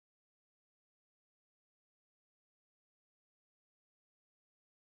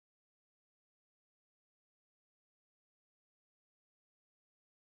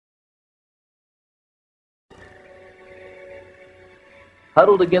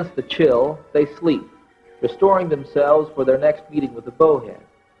Huddled against the chill, they sleep, restoring themselves for their next meeting with the bowhead.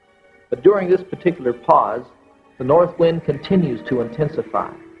 But during this particular pause, the north wind continues to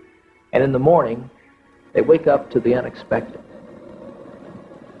intensify, and in the morning, they wake up to the unexpected.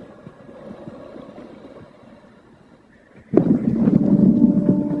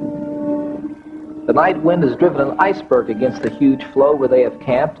 The night wind has driven an iceberg against the huge floe where they have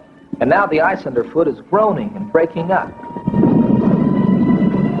camped, and now the ice underfoot is groaning and breaking up.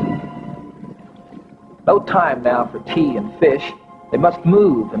 No time now for tea and fish. They must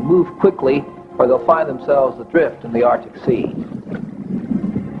move, and move quickly, or they'll find themselves adrift in the Arctic Sea.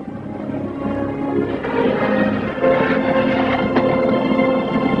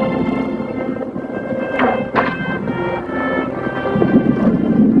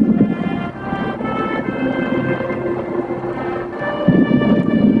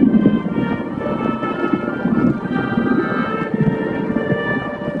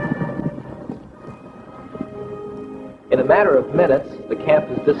 In a matter of minutes, the camp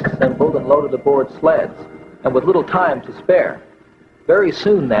is disassembled and loaded aboard sleds, and with little time to spare. Very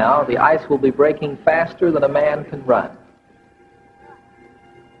soon now, the ice will be breaking faster than a man can run.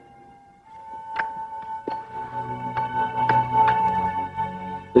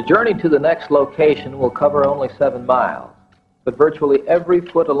 The journey to the next location will cover only 7 miles, but virtually every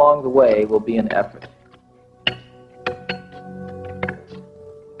foot along the way will be an effort.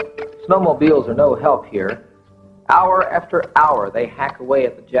 Snowmobiles are no help here. Hour after hour, they hack away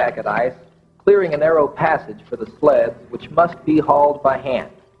at the jagged ice, clearing a narrow passage for the sleds, which must be hauled by hand,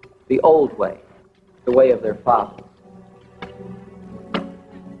 the old way, the way of their fathers.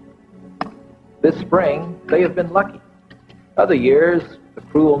 This spring, they have been lucky. Other years, the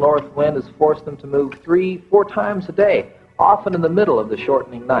cruel north wind has forced them to move 3-4 times a day, often in the middle of the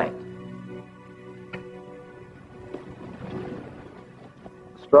shortening night.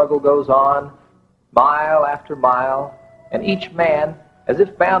 The struggle goes on, mile after mile, and each man, as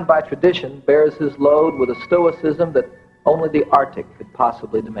if bound by tradition, bears his load with a stoicism that only the Arctic could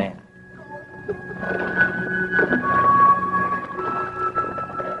possibly demand.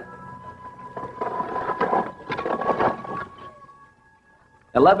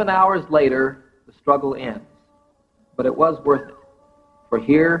 "11 hours later, the struggle ends, but it was worth it, for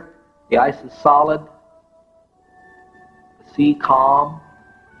here the ice is solid, the sea calm,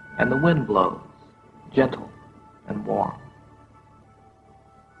 and the wind blows, gentle and warm."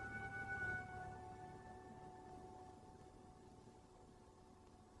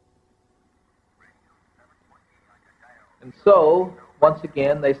 And so, once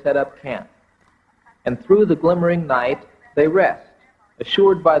again, they set up camp. And through the glimmering night, they rest,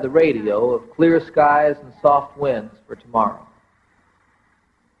 assured by the radio of clear skies and soft winds for tomorrow.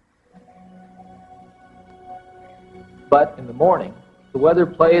 But in the morning, the weather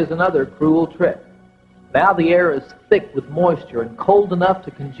plays another cruel trick. Now the air is thick with moisture and cold enough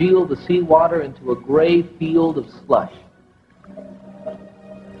to congeal the seawater into a gray field of slush.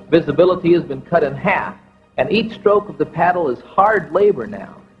 Visibility has been cut in half, and each stroke of the paddle is hard labor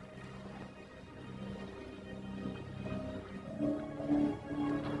now.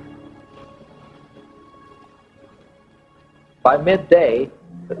 By midday,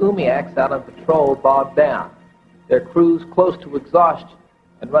 the Umiaks out on patrol bogged down, their crews close to exhaustion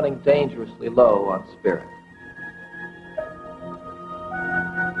and running dangerously low on spirit.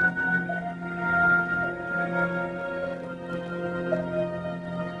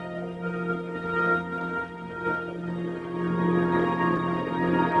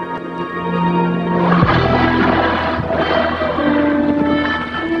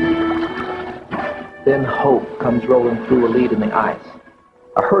 Then hope comes rolling through a lead in the ice.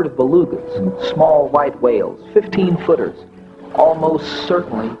 A herd of belugas and small white whales, 15-footers. Almost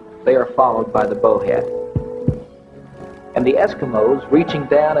certainly they are followed by the bowhead. And the Eskimos, reaching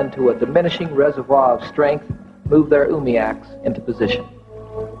down into a diminishing reservoir of strength, move their Umiaks into position.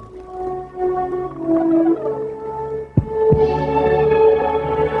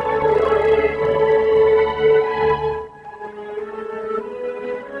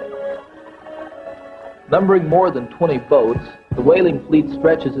 Numbering more than 20 boats, the whaling fleet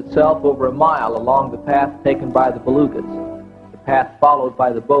stretches itself over a mile along the path taken by the belugas, the path followed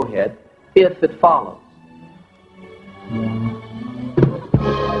by the bowhead, if it follows.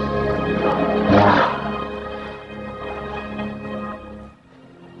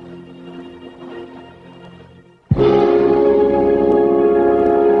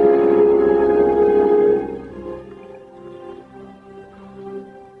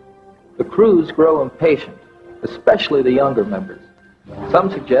 The crews grow impatient, especially the younger members.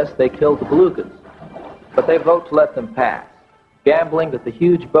 Some suggest they killed the belugas, but they vote to let them pass. gambling that the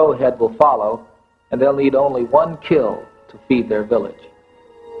huge bowhead will follow, and they'll need only one kill to feed their village.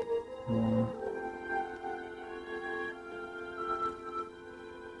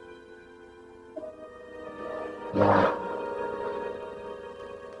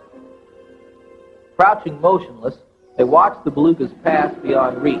 Crouching motionless, they watch the belugas pass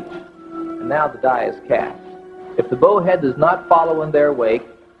beyond reach, and now the die is cast. If the bowhead does not follow in their wake,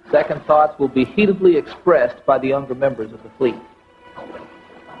 second thoughts will be heatedly expressed by the younger members of the fleet.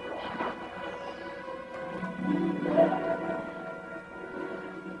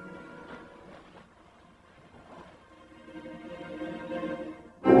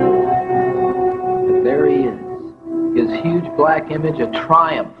 And there he is, his huge black image a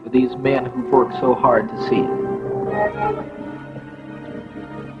triumph for these men who've worked so hard to see it.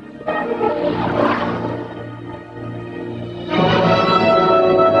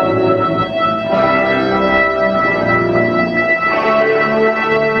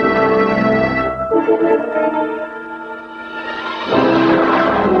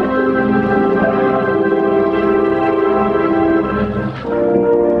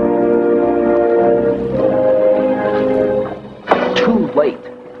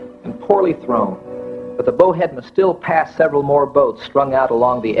 Thrown, but the bowhead must still pass several more boats strung out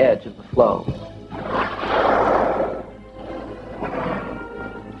along the edge of the flow.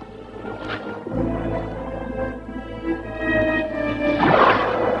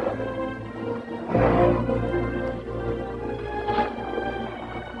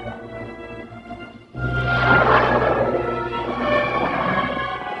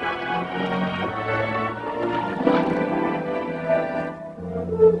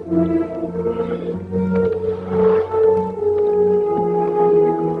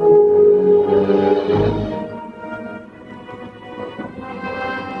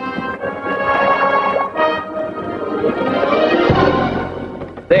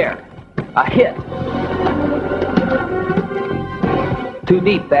 Too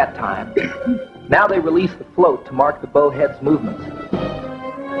deep that time. Now they release the float to mark the bowhead's movements.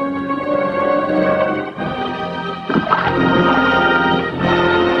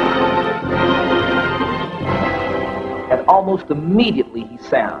 And almost immediately he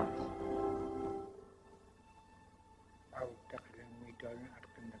sounds.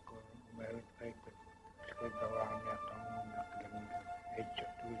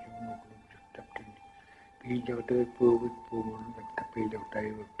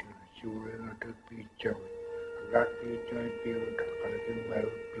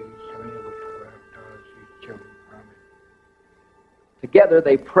 Together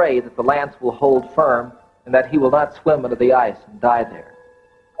they pray that the lance will hold firm and that he will not swim into the ice and die there.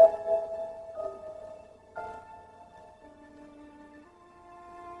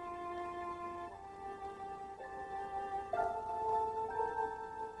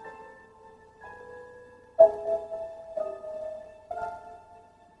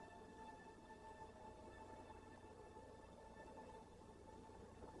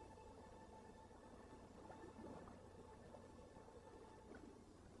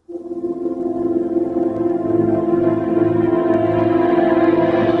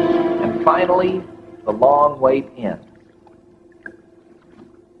 Finally, the long wait ends.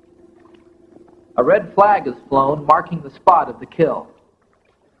 A red flag is flown, marking the spot of the kill.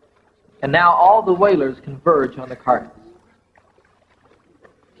 And now all the whalers converge on the carcass.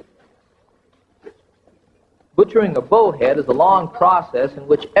 Butchering a bowhead is a long process in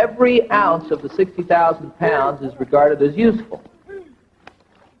which every ounce of the 60,000 pounds is regarded as useful.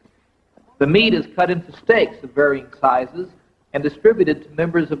 The meat is cut into steaks of varying sizes and distributed to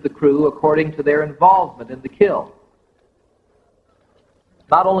members of the crew according to their involvement in the kill.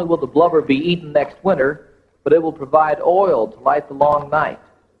 Not only will the blubber be eaten next winter, but it will provide oil to light the long night.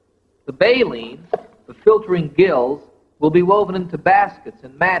 The baleen, the filtering gills, will be woven into baskets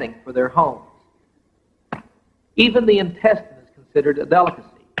and matting for their homes. Even the intestine is considered a delicacy.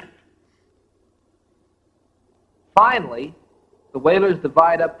 Finally, the whalers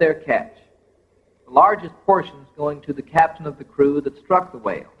divide up their catch, the largest portions going to the captain of the crew that struck the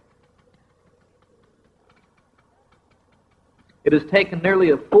whale. It has taken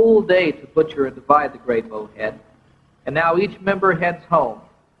nearly a full day to butcher and divide the great bowhead, and now each member heads home,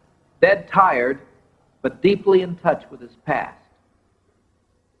 dead tired, but deeply in touch with his past,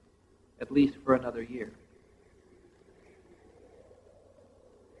 at least for another year.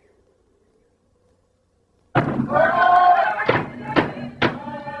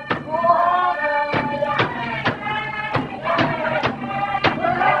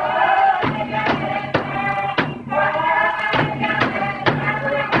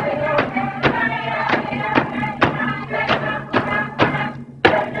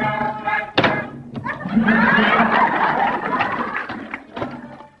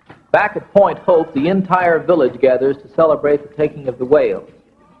 Back at Point Hope, the entire village gathers to celebrate the taking of the whales.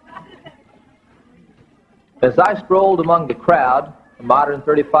 As I strolled among the crowd, a modern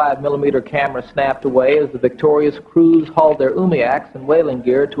 35mm camera snapped away as the victorious crews hauled their umiaks and whaling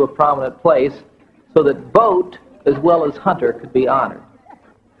gear to a prominent place so that boat as well as hunter could be honored.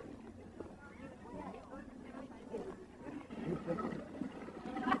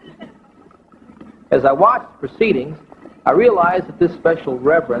 As I watched the proceedings, I realized that this special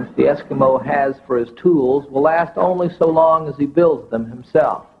reverence the Eskimo has for his tools will last only so long as he builds them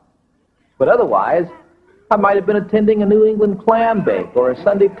himself. But otherwise, I might have been attending a New England clam bake or a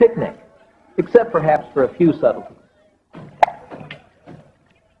Sunday picnic, except perhaps for a few subtleties.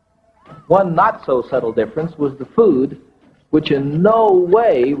 One not-so-subtle difference was the food, which in no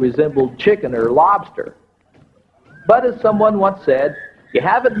way resembled chicken or lobster. But as someone once said, you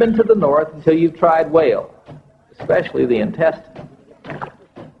haven't been to the north until you've tried whale, especially the intestine.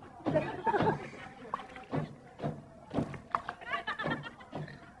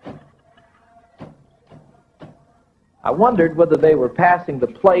 I wondered whether they were passing the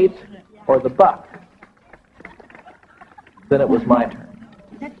plate or the buck. Then it was my turn.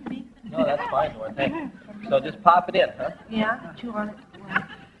 No, that's fine, Nora. Thank you. So just pop it in, huh? Yeah, chew on it.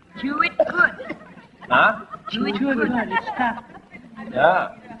 Chew it good. Huh? Chew it good. It's tough.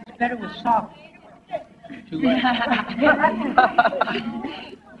 Yeah. It's better with salt. Too late.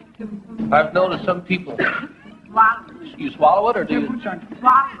 I've noticed some people. You swallow it or do you?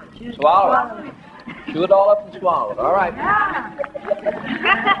 Swallow it. Swallow it. Chew it all up and swallow it. All right.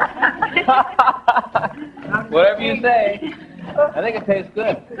 Whatever you say. I think it tastes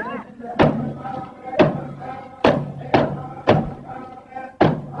good.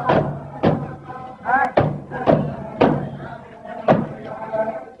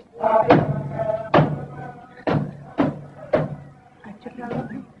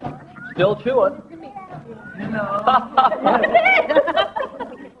 Still chewing.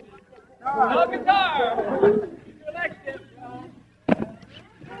 No guitar.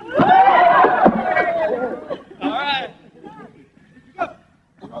 All right.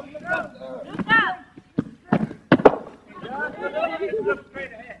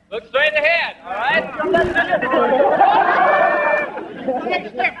 Look straight ahead. All right.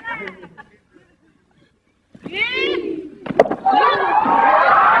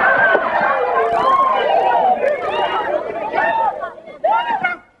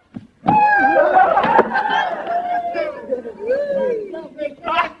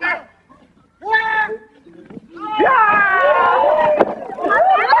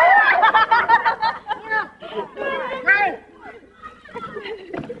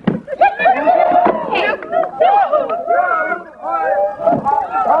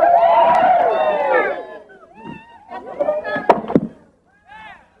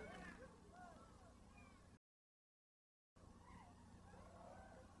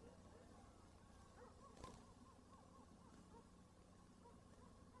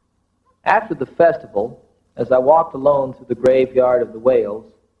 After the festival, as I walked alone through the graveyard of the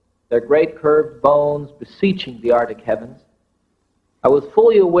whales, their great curved bones beseeching the Arctic heavens, I was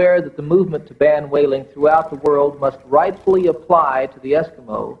fully aware that the movement to ban whaling throughout the world must rightfully apply to the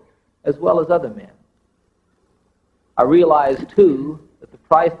Eskimo as well as other men. I realized, too, that the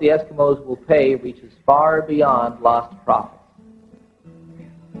price the Eskimos will pay reaches far beyond lost profits.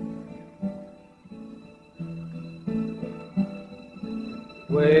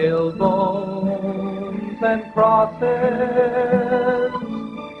 Whale bones and crosses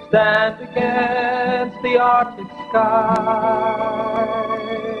stand against the Arctic sky.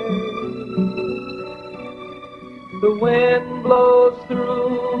 The wind blows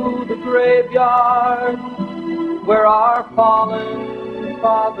through the graveyard where our fallen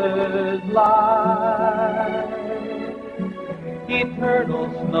fathers lie. Eternal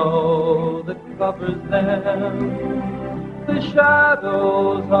snow that covers them, the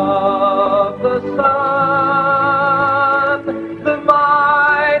shadows of the sun, the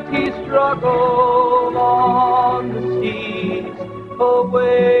mighty struggle on the seas, a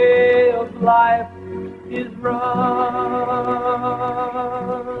way of life is run.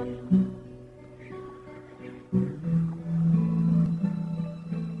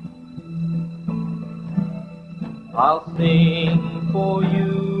 I'll sing for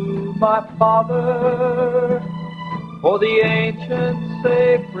you, my father, for the ancient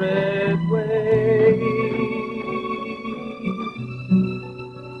sacred ways.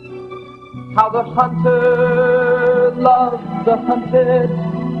 How the hunter loves the hunted,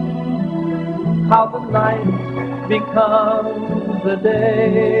 how the night becomes the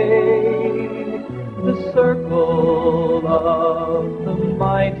day, the circle of the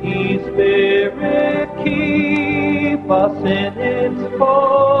mighty Spirit keep us in its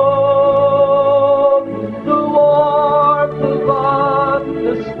fold. The warmth of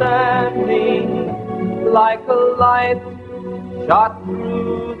understanding, like a light shot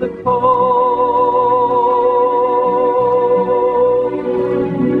through the cold.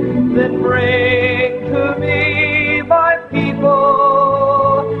 Then bring to me my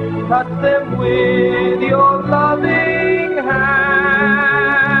people, touch them with your loving hands.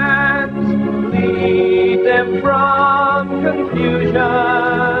 Lead them from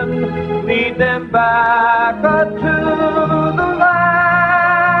confusion, lead them back unto the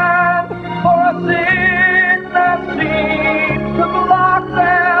land. For sin that seems to block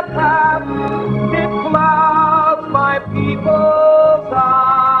their path, it clouds my people's eyes.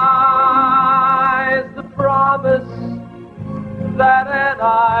 The promise that an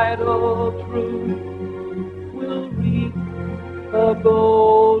idle truth will reap a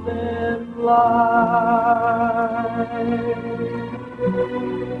golden light.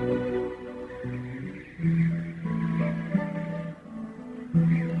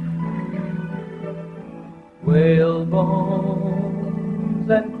 Whalebones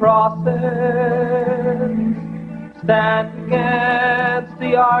and crosses stand against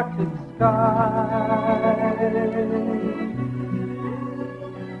the Arctic sky.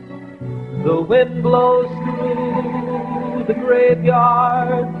 The wind blows through the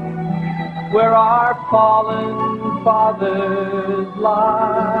graveyard where our fallen fathers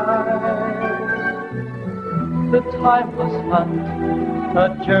lie. The timeless hunt,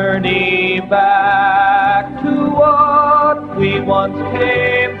 a journey back to what we once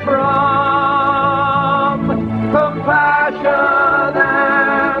came from. Compassion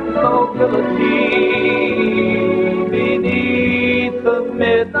and nobility beneath the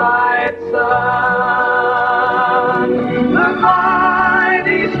midnight sun. The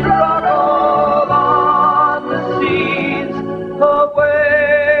mighty struggle on the seas, the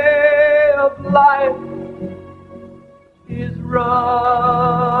way of life is run.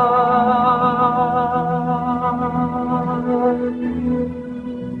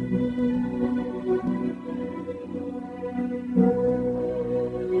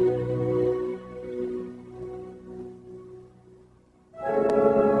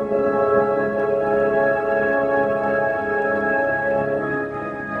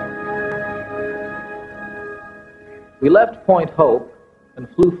 We left Point Hope and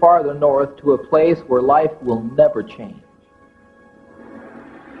flew farther north to a place where life will never change.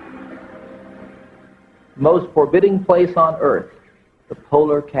 The most forbidding place on Earth, the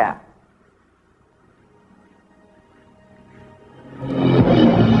polar cap.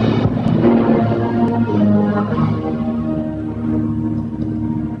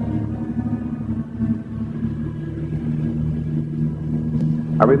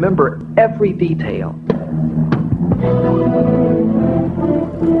 I remember every detail.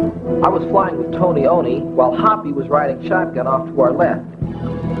 I was flying with Tony Oney while Hoppy was riding shotgun off to our left.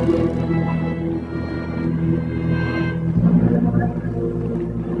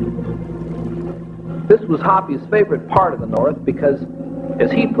 This was Hoppy's favorite part of the North because,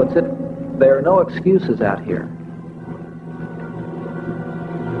 as he puts it, there are no excuses out here.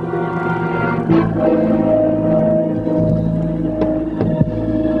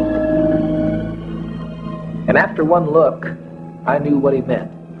 And after one look, I knew what he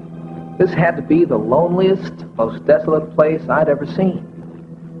meant. This had to be the loneliest, most desolate place I'd ever seen.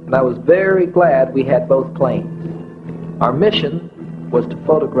 And I was very glad we had both planes. Our mission was to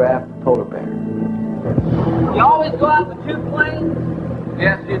photograph the polar bear. You always go out with two planes?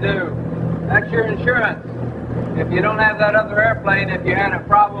 Yes, you do. That's your insurance. If you don't have that other airplane, if you had a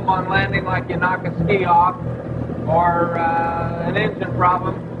problem on landing, like you knock a ski off, or an engine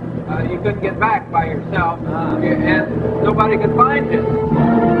problem, you couldn't get back by yourself, and nobody could find you.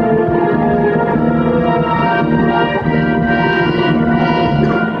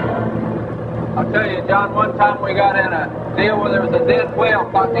 I'll tell you, John, one time we got in a deal where there was a dead whale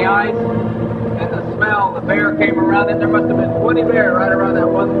caught in the ice, and the smell, the bear came around it. There must have been 20 bears right around that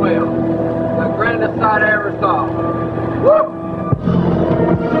one whale. The grandest sight I ever saw. Woo!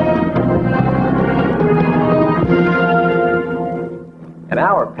 An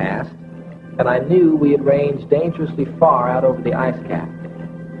hour passed, and I knew we had ranged dangerously far out over the ice cap.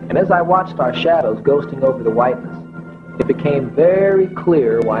 And as I watched our shadows ghosting over the whiteness, it became very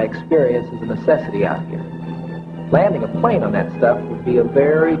clear why experience is a necessity out here. Landing a plane on that stuff would be a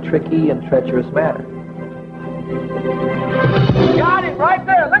very tricky and treacherous matter. Got him right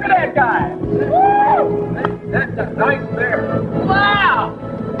there. Look at that guy. Woo! That's a nice bear. Wow!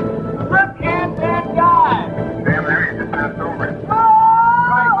 Look at that guy.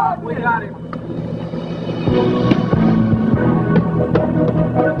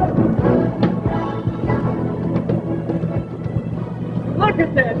 Look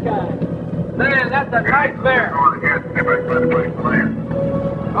at that guy. Man, that's a nice bear. Oh,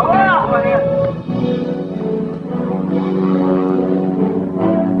 well.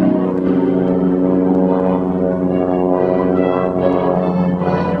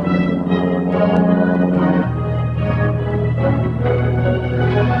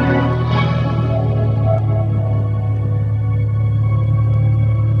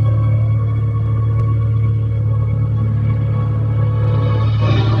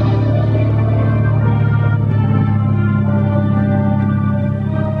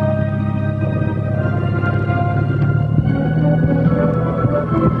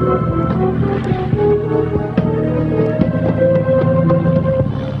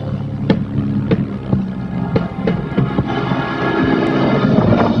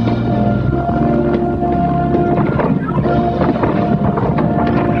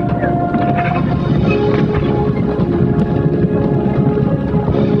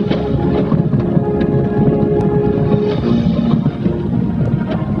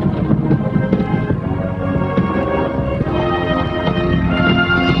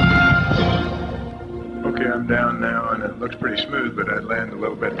 Pretty smooth, but I'd land a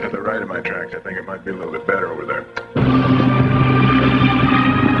little bit to the right of my tracks. I think it might be a little bit better over there.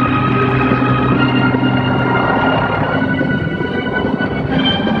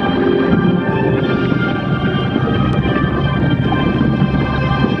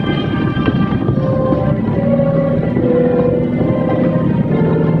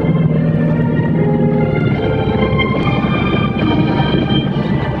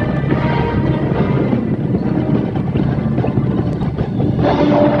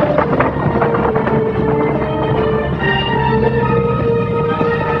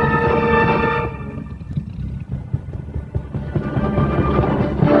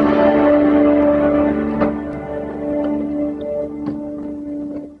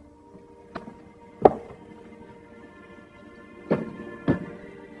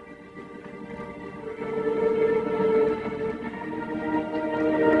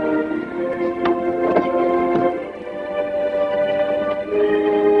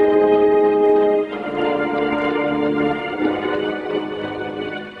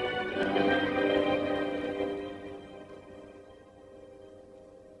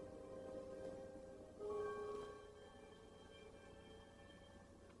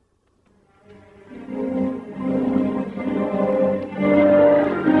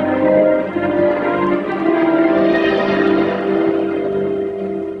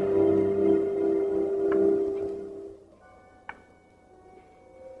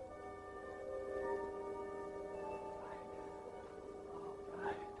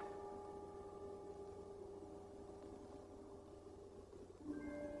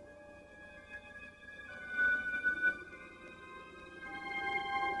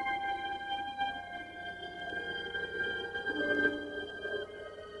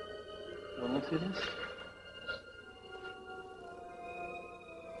 See this?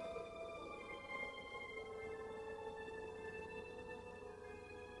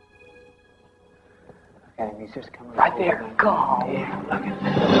 Okay, he's just coming Right there. Come on. Yeah, look at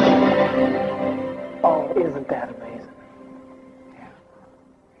that. Oh, isn't that amazing? Yeah.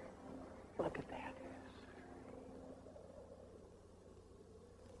 Look at that.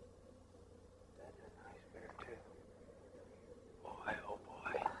 That's a nice bear, too. Boy, oh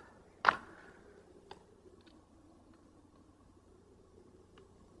boy.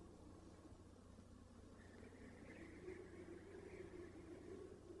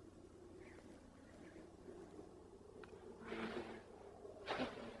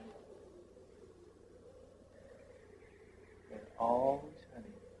 Always honey.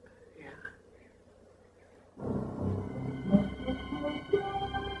 Yeah.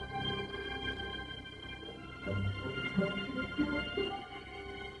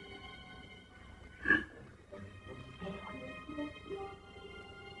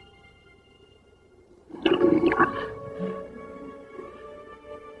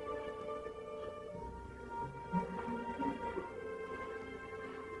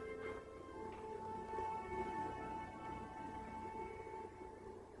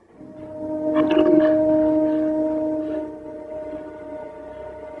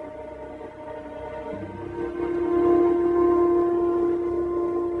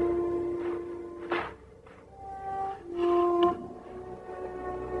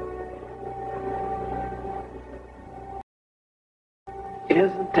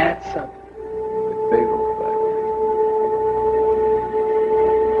 Isn't that something? Big old factory.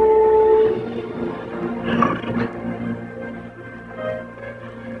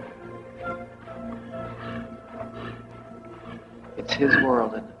 It's his world.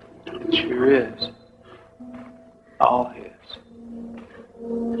 world, isn't it? It sure is. All his.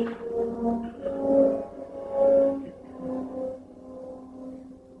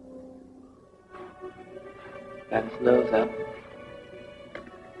 Got his nose up.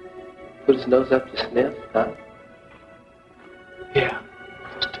 Put his nose up to sniff, huh? Yeah,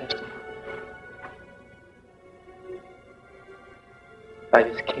 just testing. I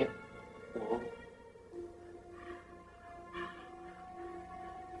just can't. Whoa.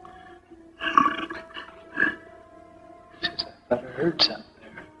 Says I thought I heard something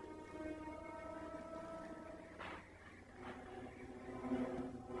there.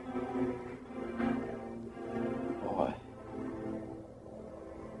 Boy.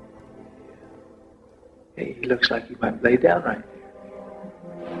 Hey, he looks like he might lay down right there.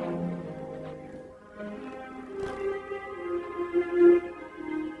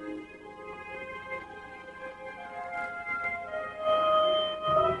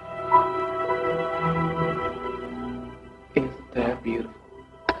 Isn't that beautiful?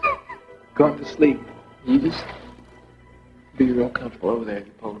 Going to sleep. You just be real comfortable over there,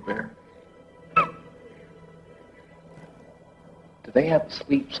 you polar bear. Do they have a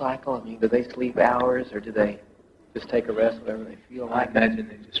sleep cycle? I mean, do they sleep hours, or do they just take a rest whenever they feel like it? I imagine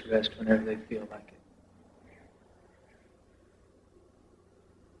they just rest whenever they feel like it.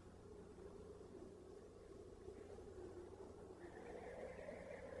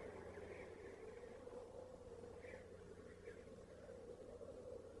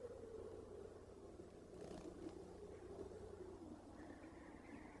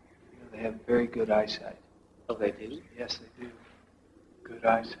 You know, they have very good eyesight. Oh, they do? Yes, they do. Good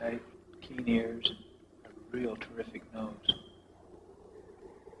eyesight, keen ears, and a real terrific nose.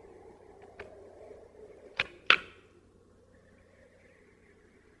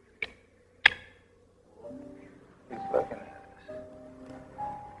 He's looking at us.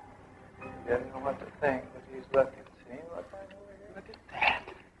 He doesn't know what to think, but he's looking. See him look right over here? Look at that.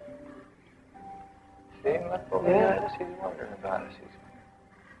 See him look over at us? He's wondering about us.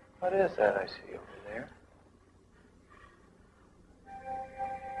 What is that I see over there?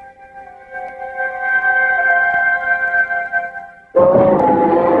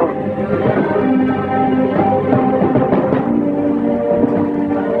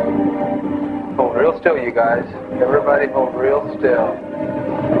 Hold real still, you guys. Everybody hold real still.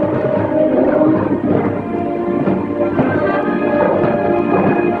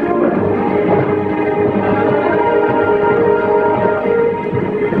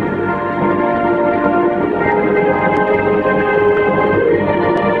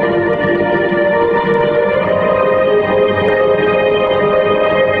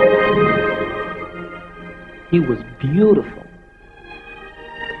 He was beautiful.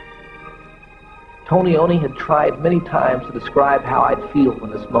 Tony Oni had tried many times to describe how I'd feel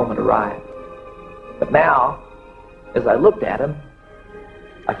when this moment arrived. But now, as I looked at him,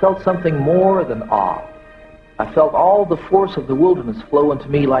 I felt something more than awe. I felt all the force of the wilderness flow into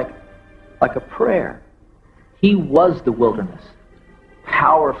me like a prayer. He was the wilderness,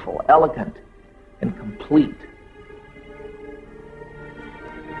 powerful, elegant, and complete.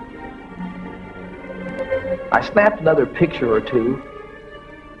 I snapped another picture or two,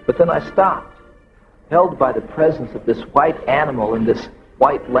 but then I stopped, held by the presence of this white animal in this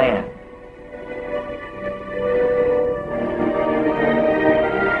white land.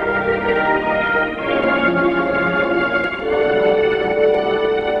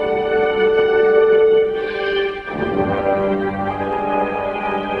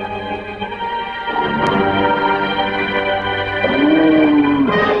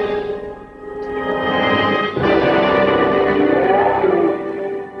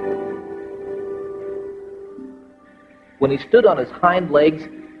 When he stood on his hind legs,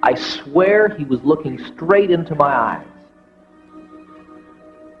 I swear he was looking straight into my eyes.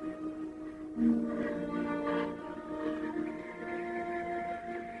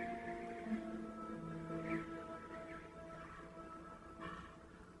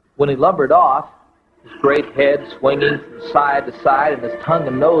 When he lumbered off, his great head swinging from side to side and his tongue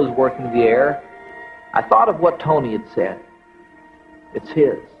and nose working the air, I thought of what Tony had said. It's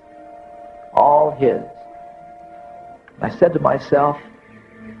his. All his. I said to myself,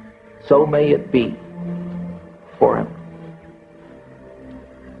 so may it be for him.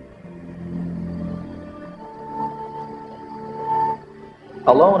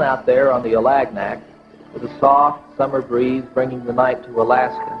 Alone out there on the Alagnak, with a soft summer breeze bringing the night to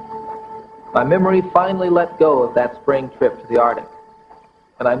Alaska, my memory finally let go of that spring trip to the Arctic,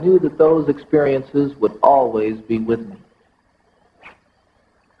 and I knew that those experiences would always be with me.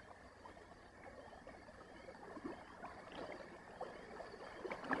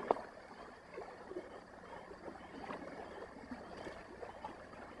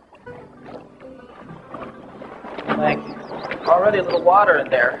 Thank you. Already a little water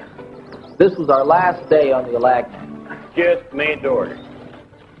in there. This was our last day on the Alagnac. Just made to order.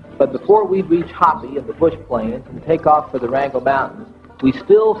 But before we'd reach Hoppy in the Bush Plains and take off for the Wrangell Mountains, we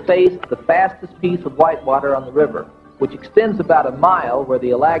still faced the fastest piece of whitewater on the river, which extends about a mile where the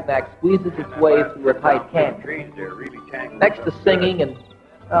Alagnac squeezes its way through a tight canyon. Next to singing and,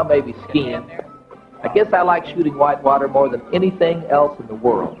 well, maybe skiing, I guess I like shooting whitewater more than anything else in the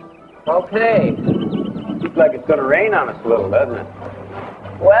world. Okay. Looks like it's going to rain on us a little, doesn't it?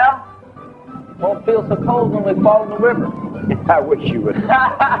 Well, won't feel so cold when we fall in the river. I wish you would.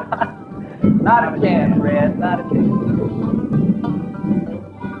 Not a chance, Red, not a chance.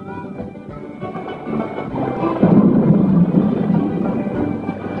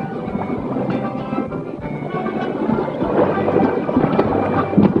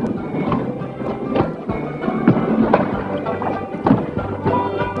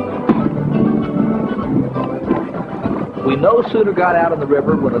 We no sooner got out on the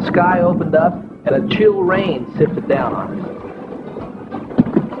river when the sky opened up and a chill rain sifted down on us.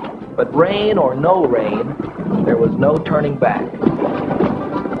 But rain or no rain, there was no turning back.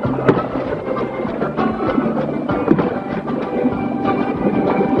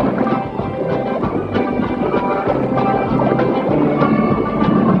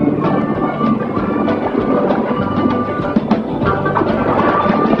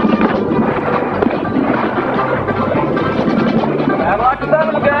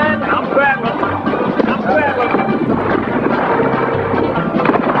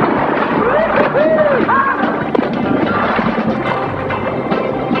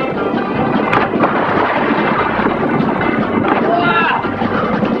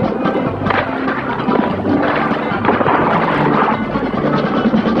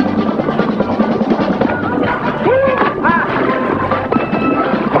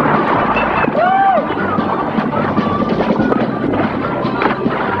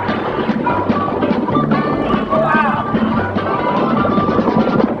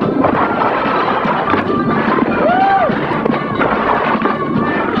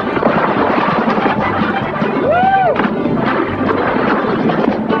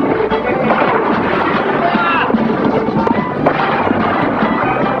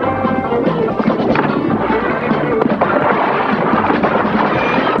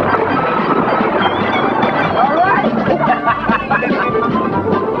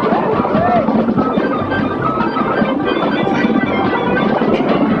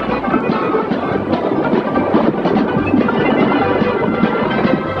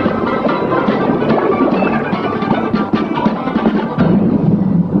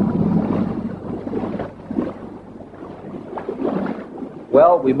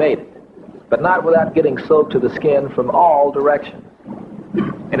 Well, we made it, but not without getting soaked to the skin from all directions.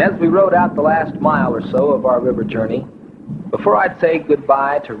 And as we rode out the last mile or so of our river journey, before I'd say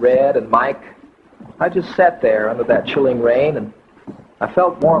goodbye to Red and Mike, I just sat there under that chilling rain, and I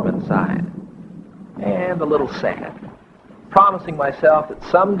felt warm inside and a little sad, promising myself that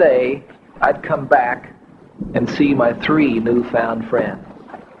someday I'd come back and see my 3 newfound friends,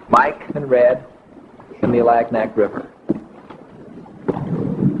 Mike and Red, in the Alagnac River.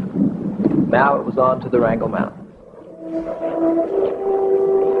 Now it was on to the Wrangell Mountains.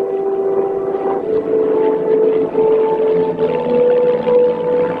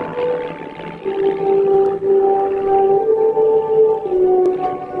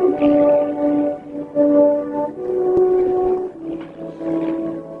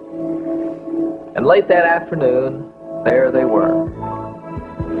 And late that afternoon, there they were.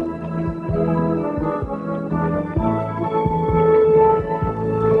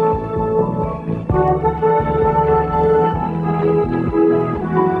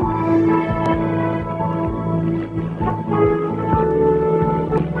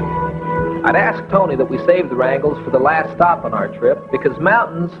 I'd asked Tony that we save the Wrangels for the last stop on our trip because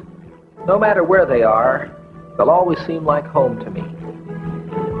mountains, no matter where they are, they'll always seem like home to me.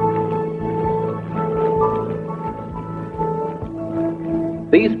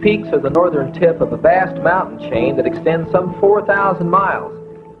 These peaks are the northern tip of a vast mountain chain that extends some 4,000 miles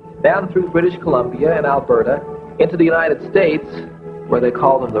down through British Columbia and Alberta into the United States, where they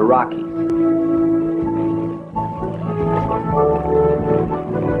call them the Rockies.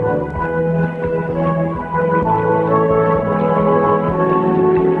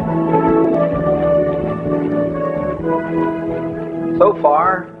 So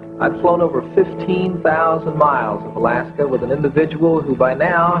far, I'd flown over 15,000 miles of Alaska with an individual who by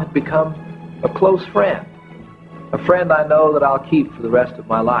now had become a close friend, a friend I know that I'll keep for the rest of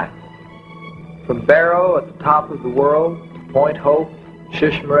my life. From Barrow at the top of the world to Point Hope,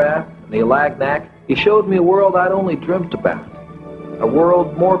 Shishmaref, and the Alagnac, He showed me a world I'd only dreamt about, a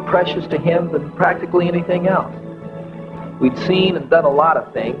world more precious to him than practically anything else. We'd seen and done a lot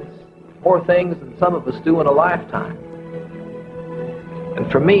of things, more things than some of us do in a lifetime.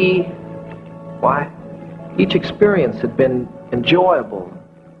 And for me, why, each experience had been enjoyable,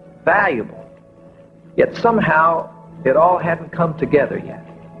 valuable, yet somehow it all hadn't come together yet.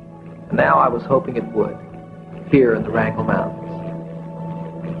 And now I was hoping it would, here in the Wrangell Mountains.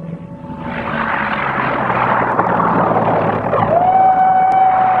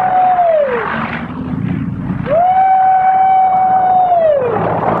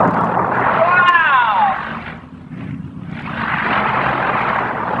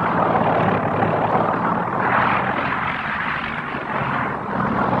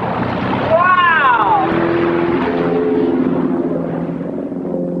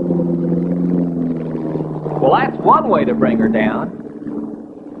 Well, that's one way to bring her down.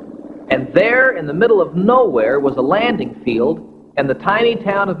 And there, in the middle of nowhere, was a landing field and the tiny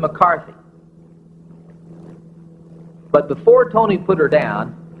town of McCarthy. But before Tony put her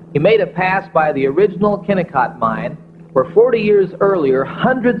down, he made a pass by the original Kennecott Mine, where 40 years earlier,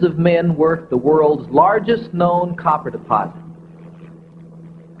 hundreds of men worked the world's largest known copper deposit.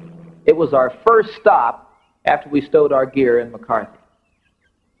 It was our first stop after we stowed our gear in McCarthy.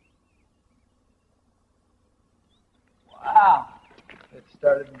 Wow. It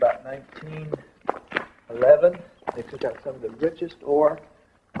started in about 1911. They took out some of the richest ore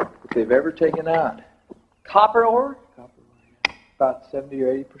that they've ever taken out. Copper ore? Copper ore, yeah. About 70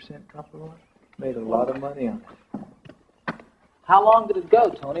 or 80% copper ore. Made a lot of money on it. How long did it go,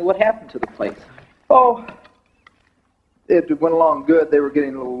 Tony? What happened to the place? Oh, it went along good. They were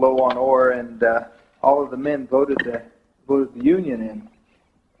getting a little low on ore, and all of the men voted the union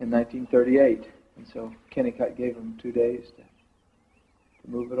in 1938. And so Kennecott gave them 2 days to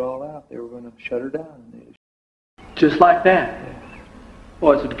move it all out. They were going to shut her down. Just like that? Yeah.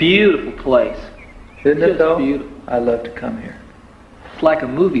 Well, it's a beautiful place. Isn't it, though? Beautiful. I love to come here. It's like a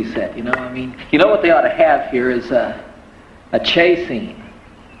movie set, you know? I mean, you know what they ought to have here is a chase scene.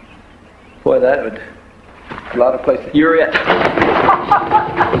 Boy, that would... A lot of places... You're it.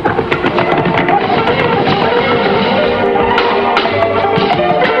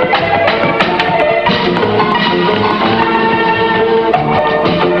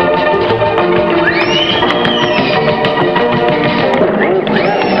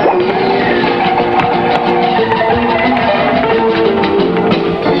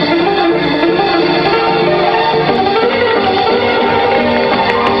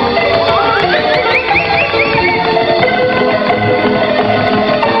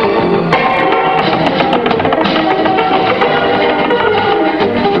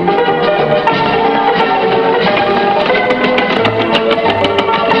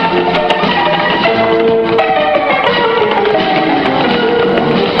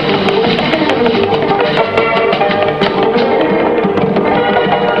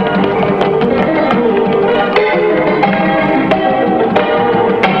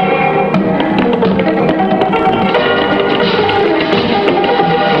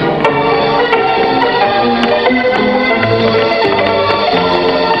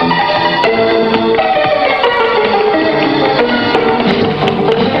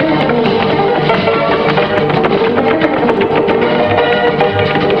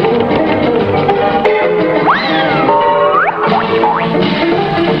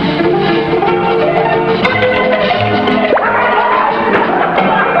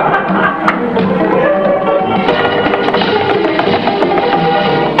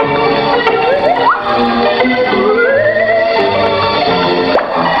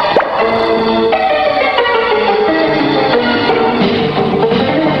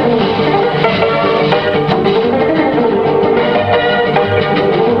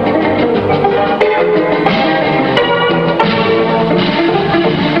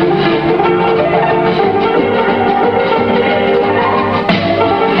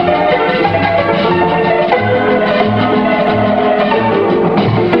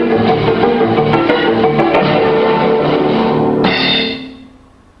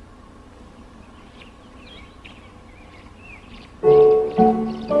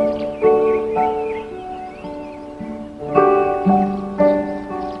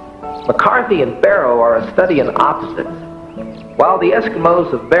 McCarthy and Barrow are a study in opposites. While the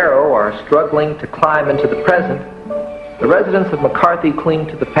Eskimos of Barrow are struggling to climb into the present, the residents of McCarthy cling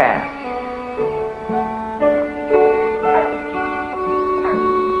to the past.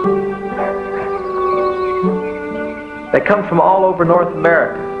 They come from all over North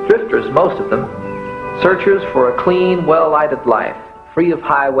America, drifters most of them, searchers for a clean, well-lighted life, free of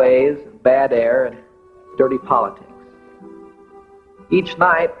highways and bad air and dirty politics. Each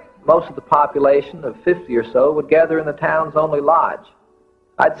night, most of the population of 50 or so would gather in the town's only lodge.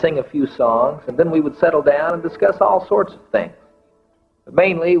 I'd sing a few songs, and then we would settle down and discuss all sorts of things. But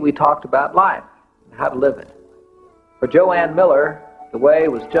mainly, we talked about life and how to live it. For Joanne Miller, the way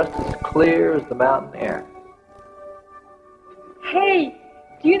was just as clear as the mountain air. Hey,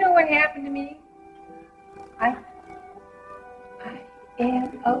 do you know what happened to me? I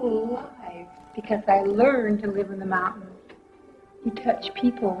am alive because I learned to live in the mountains. You touch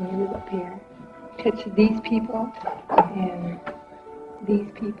people when you live up here. You touch these people and these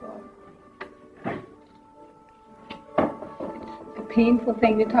people. It's a painful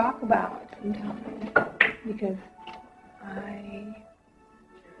thing to talk about sometimes because I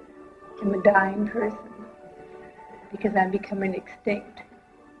am a dying person because I'm becoming extinct.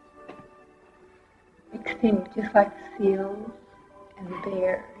 Extinct, just like the seals and the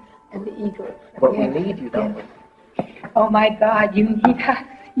bears and the eagles. But we need you, don't we? Oh my God, you need us.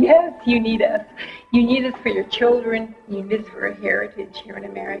 Yes, you need us. You need us for your children. You need us for a heritage here in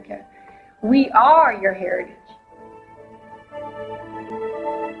America. We are your heritage.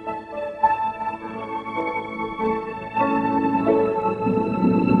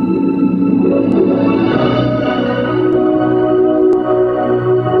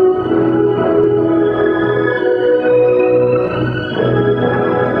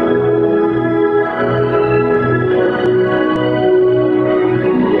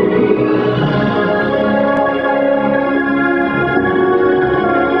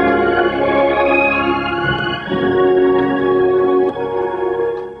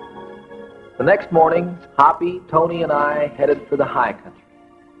 The next morning, Hoppy, Tony, and I headed for the high country.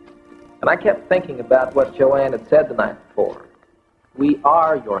 And I kept thinking about what Joanne had said the night before. We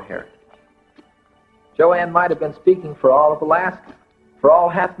are your heritage. Joanne might have been speaking for all of Alaska, for all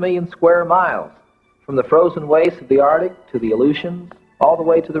 500,000 square miles, from the frozen wastes of the Arctic to the Aleutians, all the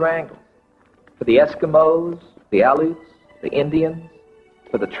way to the Wrangell, for the Eskimos, the Aleuts, the Indians,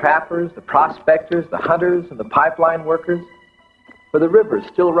 for the trappers, the prospectors, the hunters, and the pipeline workers, for the rivers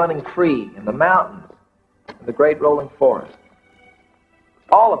still running free, and the mountains, and the great rolling forest.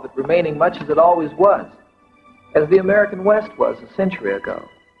 All of it remaining much as it always was, as the American West was a century ago.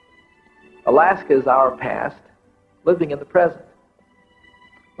 Alaska is our past, living in the present.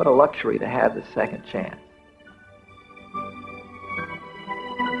 What a luxury to have this second chance.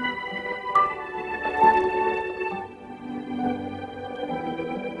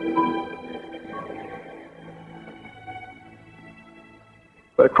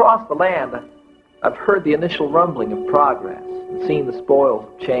 But across the land, I've heard the initial rumbling of progress and seen the spoils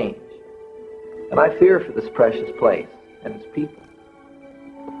of change. And I fear for this precious place and its people.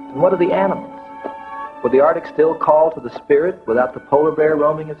 And what of the animals? Will the Arctic still call to the spirit without the polar bear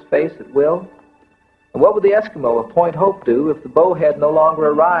roaming its face at will? And what would the Eskimo of Point Hope do if the bowhead no longer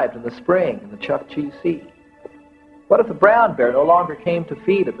arrived in the spring in the Chukchi Sea? What if the brown bear no longer came to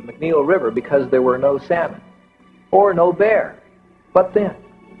feed at the McNeil River because there were no salmon? Or no bear? What then?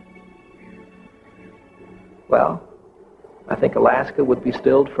 Well, I think Alaska would be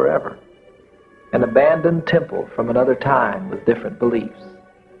stilled forever. An abandoned temple from another time with different beliefs.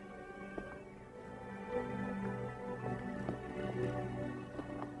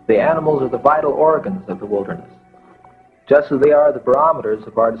 The animals are the vital organs of the wilderness, just as they are the barometers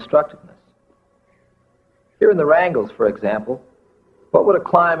of our destructiveness. Here in the Wrangells, for example, what would a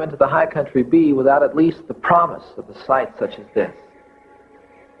climb into the high country be without at least the promise of a sight such as this?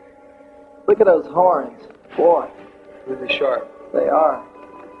 Look at those horns. Boy, really sharp. They are.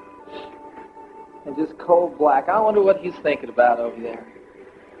 And just cold black. I wonder what he's thinking about over there.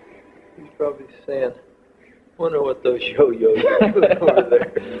 He's probably saying, wonder what those yo-yos are doing over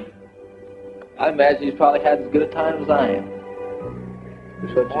there. I imagine he's probably had as good a time as I am.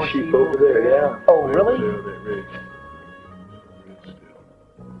 There's such a sheep over there, yeah. Oh, really? There on that ridge. It's still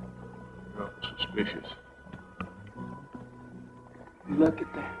not suspicious. Look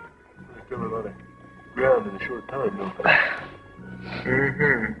at that. They cover a lot of ground in a short time, don't they?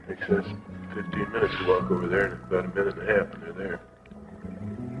 Mm-hmm. Takes us 15 minutes to walk over there, and about a minute and a half when they're there.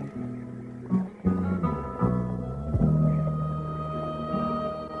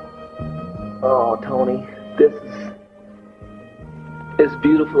 Oh, Tony, this is as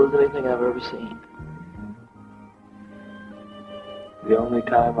beautiful as anything I've ever seen. The only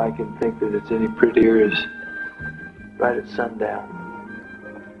time I can think that it's any prettier is right at sundown.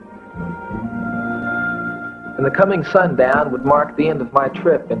 And the coming sundown would mark the end of my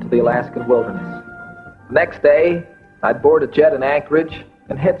trip into the Alaskan wilderness. The next day, I'd board a jet in Anchorage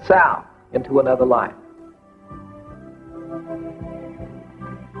and head south into another life.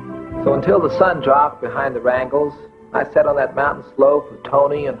 So until the sun dropped behind the Wrangels, I sat on that mountain slope with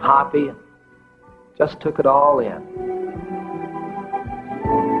Tony and Hoppy and just took it all in.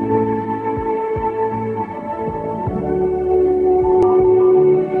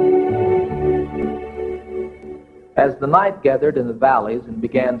 As the night gathered in the valleys and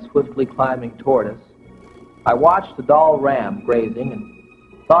began swiftly climbing toward us, I watched a dull ram grazing and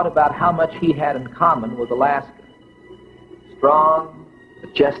thought about how much he had in common with Alaska. Strong,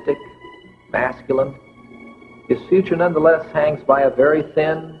 majestic, masculine, his future nonetheless hangs by a very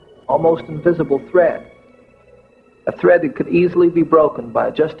thin, almost invisible thread. A thread that could easily be broken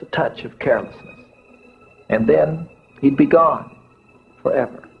by just a touch of carelessness. And then he'd be gone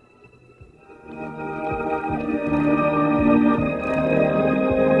forever.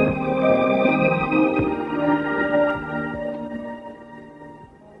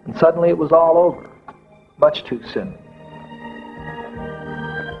 And suddenly it was all over, much too soon.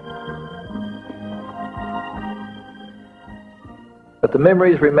 But the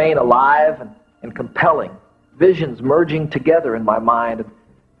memories remain alive and compelling, visions merging together in my mind and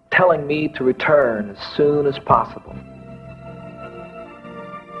telling me to return as soon as possible.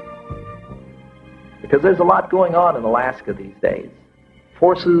 Because there's a lot going on in Alaska these days.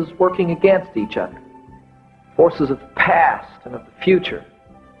 Forces working against each other. Forces of the past and of the future.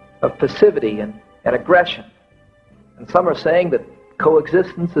 Of passivity and aggression. And some are saying that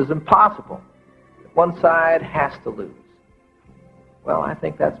coexistence is impossible. That one side has to lose. Well, I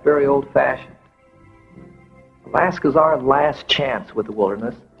think that's very old-fashioned. Alaska's our last chance with the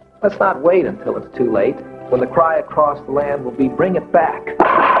wilderness. Let's not wait until it's too late, when the cry across the land will be, bring it back.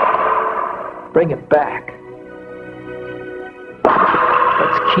 Bring it back.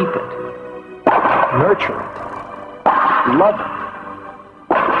 Let's keep it. Nurture it. Love it.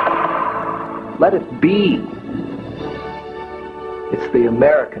 Let it be. It's the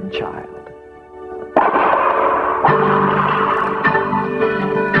American child.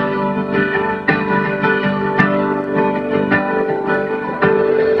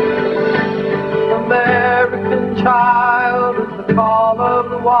 American child is the call of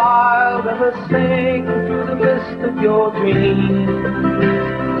the wild, ever sing through the mist of your dreams.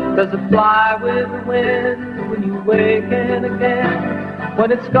 Does it fly with the wind when you waken again?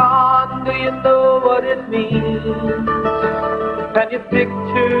 When it's gone, do you know what it means? Can you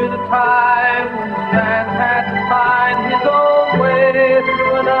picture the time when man had to find his own way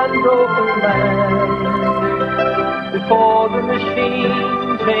through an unbroken land? Before the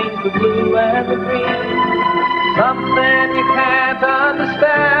machine changed the blue and the green, something you can't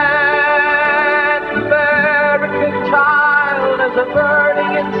understand. American child, there's a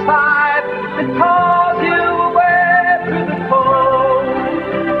burning inside that calls you away through the cold.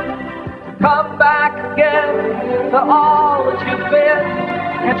 Come back again to all that you've been.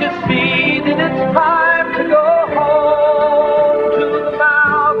 Can't you see that it's time to go home to the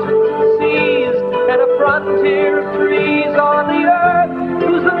mountains and seas and a frontier of trees on the earth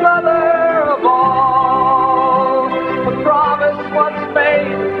who's the mother of all? A promise once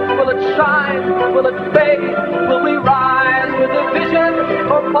made, will it shine, will it fade, will we rise with a vision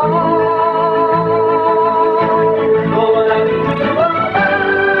or fall? Going to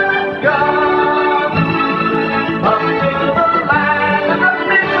Alaska, up to the land of the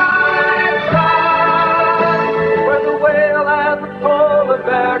midnight sun, where the whale and the polar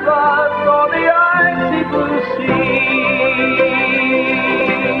bear run on the icy blue sea.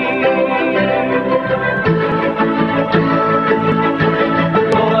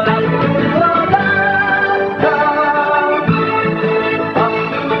 Going up to Alaska, up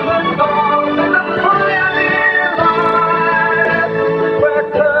to the north and the pioneer life, where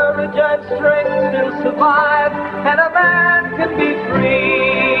courage and strength still survive, and a